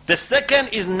 No, the second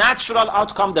is natural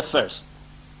outcome the first.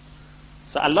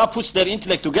 So Allah puts their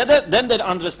intellect together, then their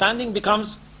understanding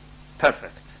becomes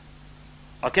perfect.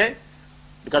 Okay?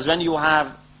 Because when you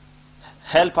have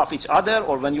help of each other,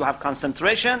 or when you have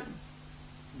concentration,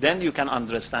 then you can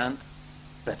understand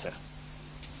better.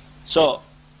 So,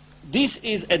 this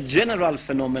is a general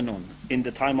phenomenon in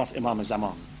the time of Imam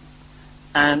Zaman.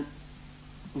 And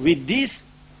with this,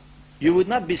 you would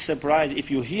not be surprised if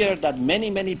you hear that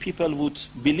many people would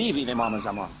believe in Imam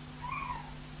Zaman.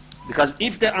 Because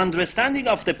if the understanding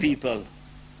of the people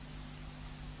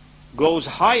goes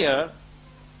higher,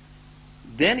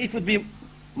 then it would be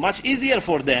much easier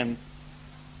for them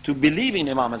to believe in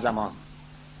Imam Zaman,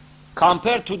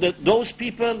 compared to those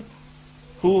people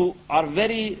who are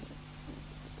very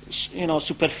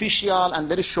superficial and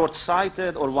very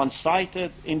short-sighted or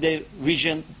one-sighted in their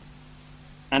vision,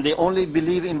 and they only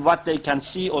believe in what they can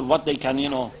see or what they can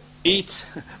eat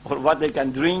or what they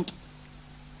can drink.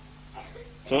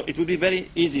 So it would be very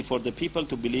easy for the people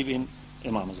to believe in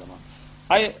Imam Zaman.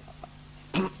 I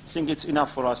think it's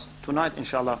enough for us tonight.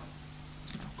 Inshallah,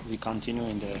 we continue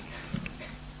in the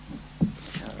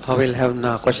I will have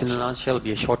a question and answer. Will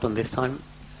be a short one this time.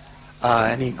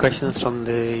 Any questions from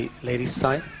the ladies'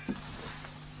 side?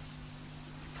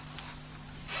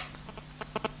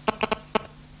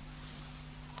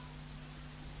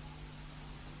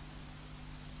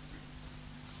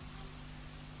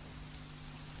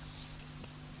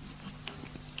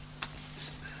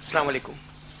 Assalamu alaikum.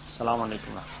 Assalamu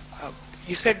alaikum.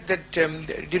 You said that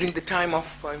during the time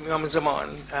of Imam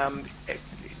Zaman,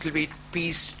 it will be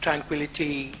peace,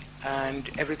 tranquility, and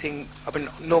everything,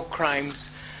 no crimes,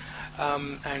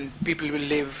 and people will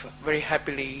live very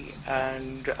happily,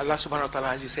 and Allah subhanahu wa ta'ala,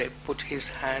 as you say, put his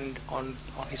hand on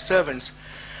his servants.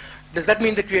 Does that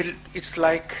mean that it's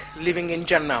like living in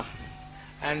Jannah?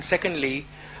 And secondly,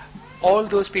 all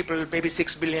those people, maybe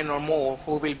 6 billion or more,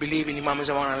 who will believe in Imam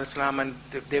Zaman al-Islam, and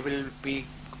they will be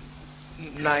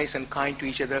nice and kind to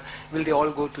each other, will they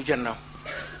all go to Jannah?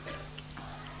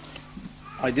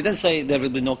 I didn't say there will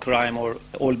be no crime or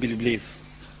all will believe.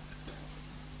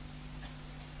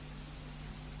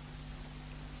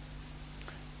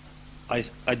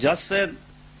 I just said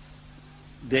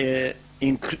the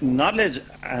knowledge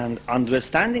and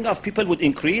understanding of people would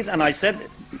increase, and I said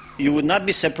you would not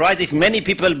be surprised if many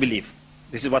people believe.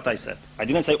 This is what I said. I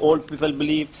didn't say all people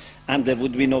believe and there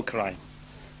would be no crime.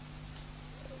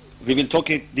 We will talk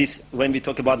this when we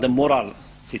talk about the moral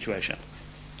situation.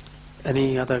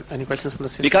 Any questions from the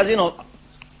sister? Because,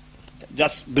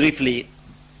 just briefly,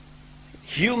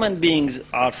 human beings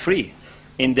are free.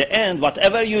 In the end,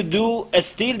 whatever you do,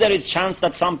 still there is chance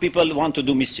that some people want to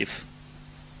do mischief.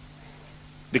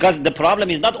 Because the problem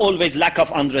is not always lack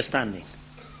of understanding.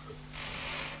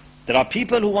 There are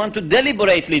people who want to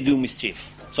deliberately do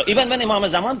mischief. So even when Imam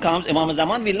Zaman comes, Imam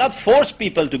Zaman will not force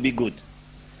people to be good.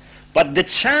 But the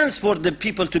chance for the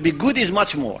people to be good is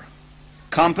much more.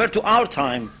 Compared to our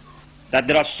time, that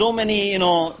there are so many,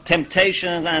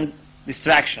 temptations and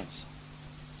distractions.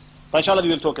 But inshallah we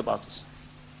will talk about this.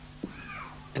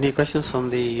 Any questions from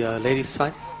the ladies'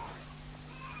 side?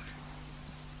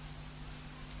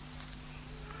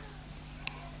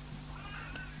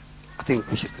 I think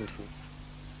we should continue.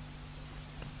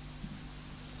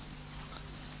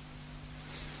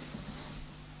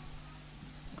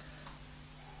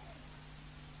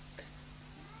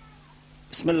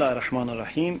 Bismillah ar-Rahman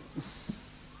ar-Rahim.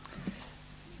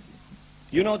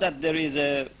 You know that there is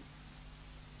a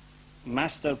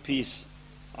masterpiece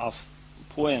of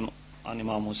poem on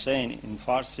Imam Hussein in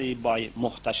Farsi by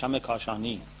Muhtasham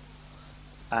Kashani,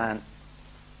 and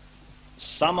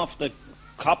some of the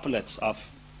couplets of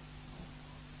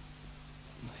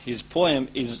his poem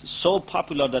is so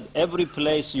popular that every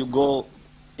place you go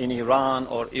in Iran,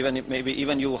 or maybe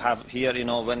even you have here,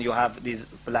 when you have these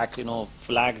black,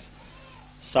 flags,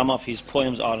 some of his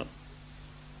poems are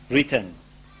written,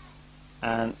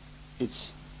 and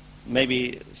it's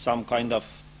maybe some kind of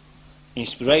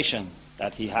inspiration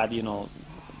that he had,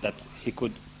 that he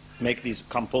could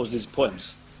compose these poems.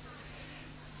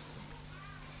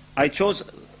 I chose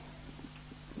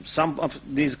some of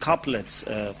these couplets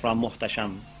from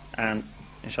Muhtasham, and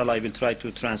inshallah I will try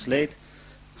to translate.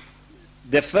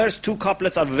 The first two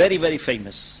couplets are very, very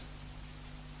famous,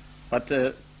 but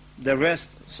the rest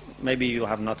maybe you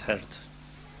have not heard.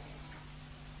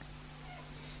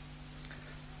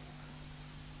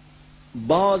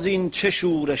 باز این چه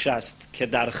شورش است که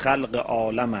در خلق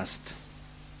عالم است،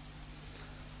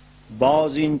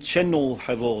 باز این چه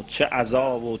نوحه و چه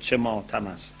عذاب و چه ماتم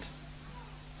است.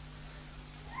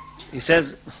 He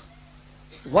says,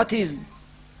 what is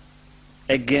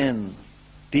again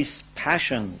this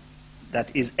passion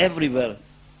that is everywhere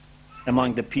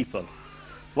among the people?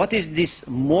 What is this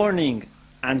mourning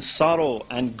and sorrow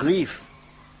and grief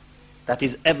that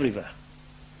is everywhere?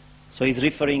 So he's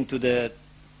referring to the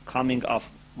coming of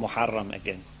Muharram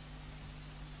again.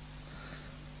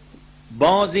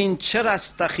 باز این چه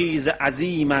رستخیز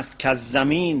عظیم است که از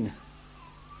زمین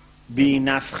بی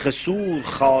نفخ صور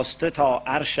خواسته تا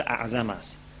عرش اعظم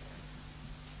است.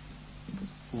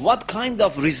 What kind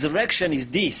of resurrection is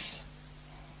this?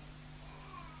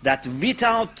 That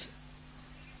without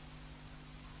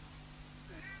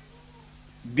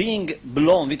being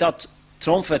blown, without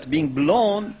trumpet being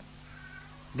blown,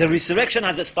 the resurrection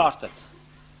has started.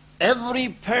 Every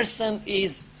person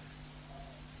is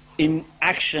in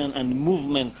action and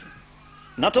movement.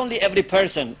 Not only every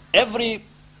person, every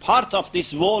part of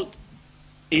this world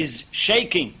is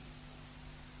shaking.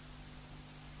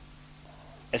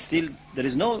 Still, there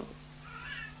is no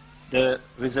the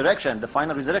resurrection, the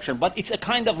final resurrection, but it's a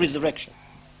kind of resurrection.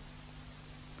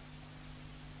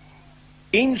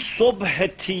 این صبح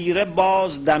تیره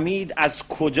باز دمید از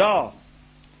کجا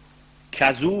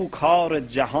کزو کار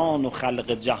جهان و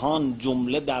خلق جهان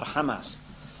جمله در هم است.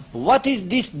 What is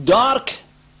this dark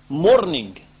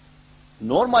morning?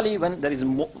 Normally when there is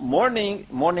morning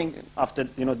after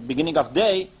beginning of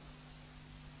day,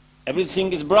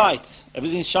 everything is bright,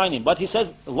 everything is shining. But he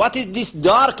says, what is this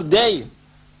dark day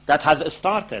that has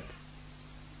started?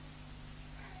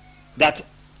 That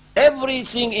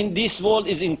everything in this world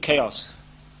is in chaos.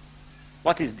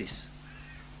 What is this?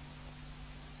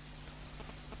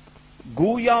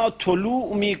 گویا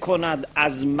طلوع می کند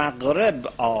از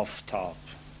مغرب آفتاب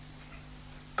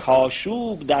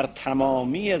کاشوب در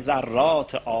تمامی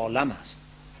ذرات عالم است.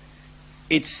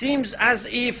 It seems as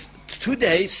if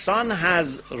today sun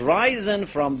has risen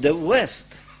from the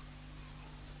west,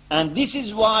 and this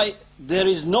is why there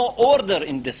is no order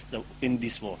in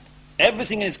this world.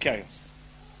 Everything is chaos.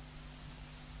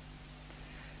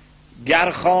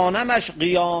 گر خوانمش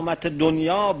قیامت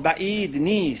دنیا بعید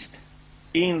نیست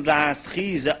این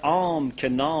رستخیز عام که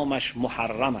نامش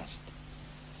محرم است.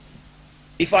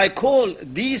 If I call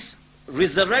this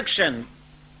resurrection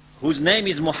whose name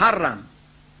is Muharram,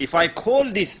 if I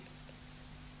call this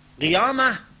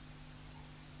Qiyamah,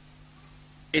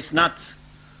 it's not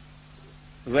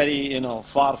very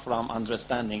far from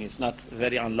understanding. It's not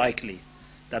very unlikely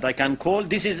that I can call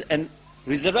this is a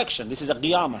resurrection, this is a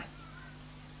Qiyamah.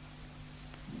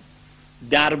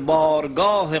 در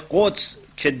بارگاه قدس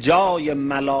که جای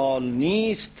ملال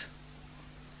نیست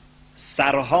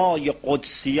سرهای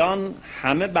قدسیان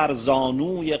همه بر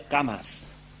زانوی غم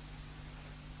است.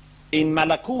 In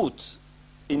Malakut,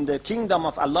 in the kingdom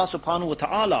of Allah subhanahu wa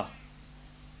ta'ala,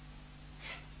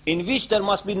 in which there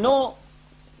must be no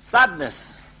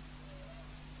sadness.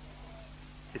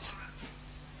 It's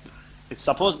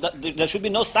supposed that there should be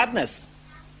no sadness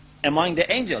among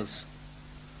the angels.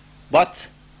 But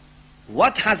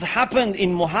what has happened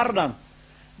in Muharram,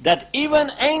 that even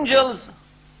angels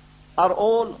are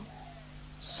all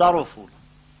sorrowful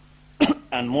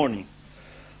and mourning.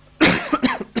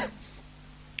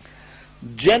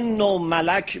 جن و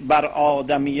ملک بر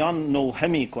آدمیان نوحه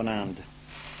می کنند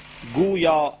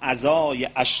گویا عزای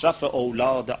اشرف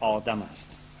اولاد آدم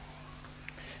است.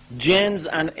 Jinns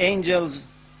and angels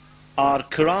are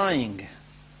crying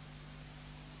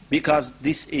because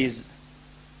this is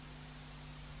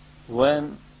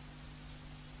when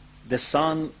the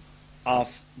son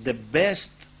of the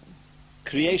best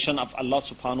creation of Allah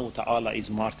subhanahu wa ta'ala is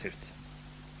martyred.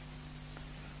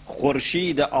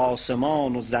 خورشید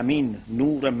آسمان و زمین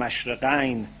نور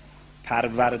مشرقین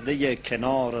پرورده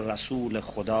کنار رسول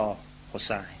خدا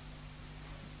حسین.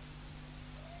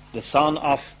 The son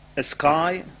of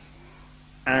sky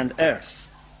and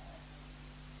earth.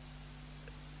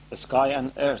 The sky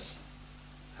and earth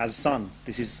has son.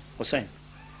 This is Hussein.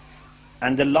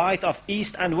 And the light of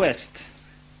east and west.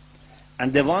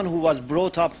 And the one who was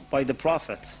brought up by the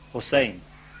Prophet, Hussein.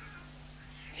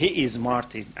 He is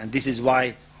martyred. And this is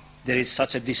why there is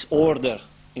such a disorder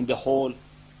in the whole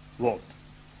world.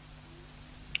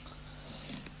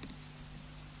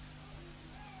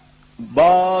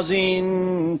 باز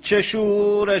این چه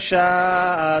شورش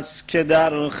است که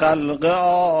در خلق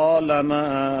عالم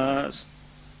است،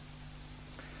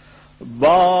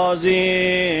 باز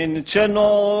این چه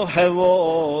نوحه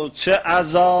و چه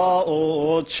عزا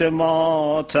و چه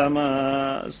ماتم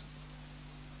است،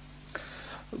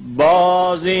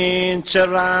 باز این چه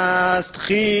رست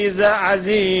خیز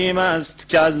عظیم است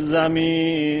که از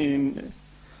زمین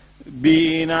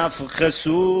بی نفخ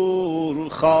صور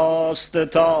خاسته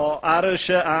تا عرش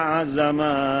اعظم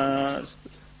است.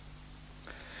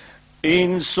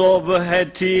 این صبح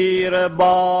تیر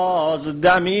باز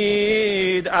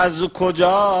دمید از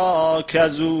کجا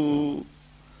کزو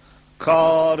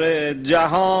کار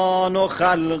جهان و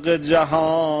خلق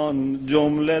جهان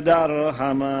جمله در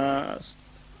هم است.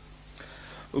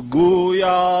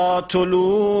 گویا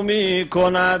طلوع می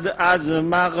کند از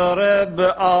مغرب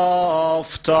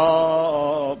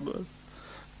آفتاب،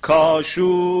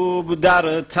 کاشوب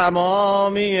در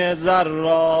تمامی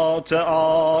ذرات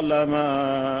عالم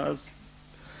است.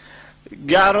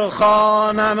 گر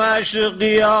خوانمش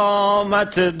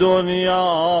قیامت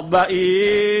دنیا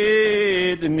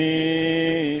بعید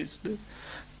نیست،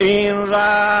 این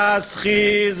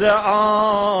رستخیز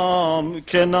عام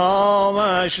که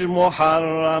نامش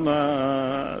محرم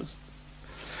است.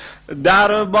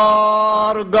 در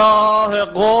بارگاه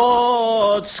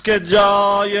قدس که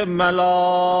جای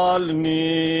ملال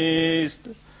نیست،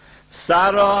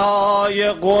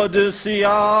 سرهای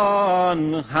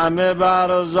قدسیان همه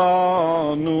بر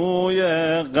زانوی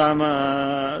غم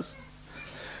است.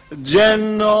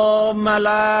 جن و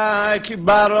ملک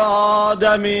بر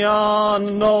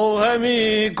آدمیان نوحه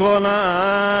می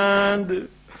کنند،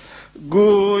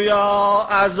 گویا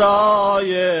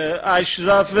عزای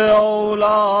اشرف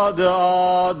اولاد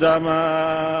آدم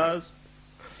است.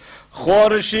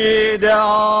 خورشید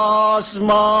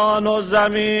آسمان و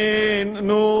زمین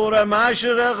نور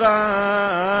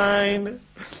مشرقین،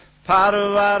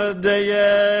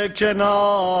 پرورده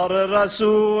کنار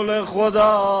رسول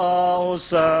خدا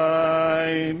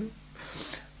حسین.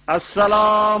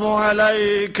 السلام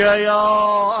علیک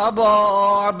یا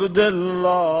ابا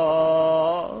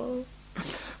عبدالله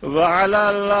و علی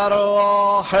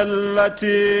الارواح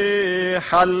التي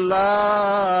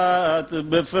حلت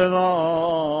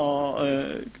بفنائك.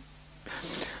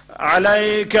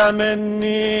 عليك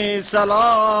مني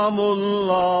سلام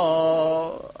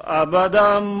الله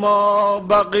ابدا ما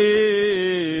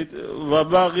بقيت و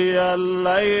بقي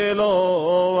الليل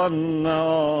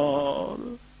والنهار،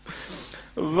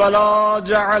 ولا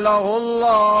جعله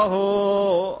الله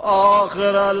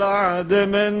آخر العهد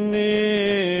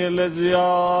مني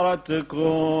لزيارتكم.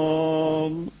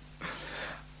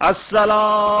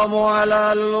 السلام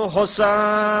على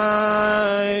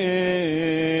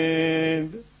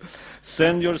الحسين.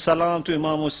 Send your salam to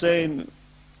Imam Hussein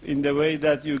in the way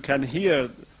that you can hear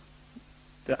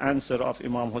the answer of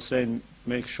Imam Hussein.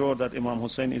 Make sure that Imam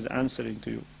Hussein is answering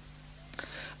to you.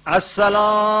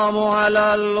 السلام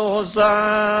على الحسين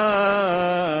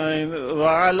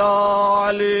وعلى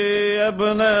علي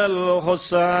ابن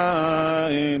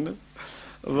الحسين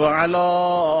وعلى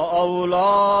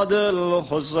أولاد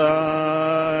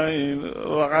الحسين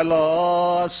وعلى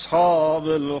أصحاب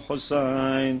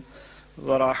الحسين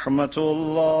ورحمة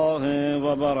الله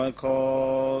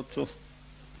وبركاته.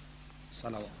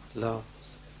 صلوات. لا.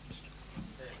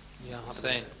 يا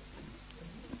حسين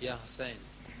يا حسين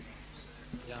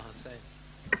يا حسين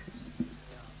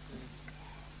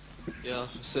يا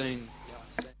حسين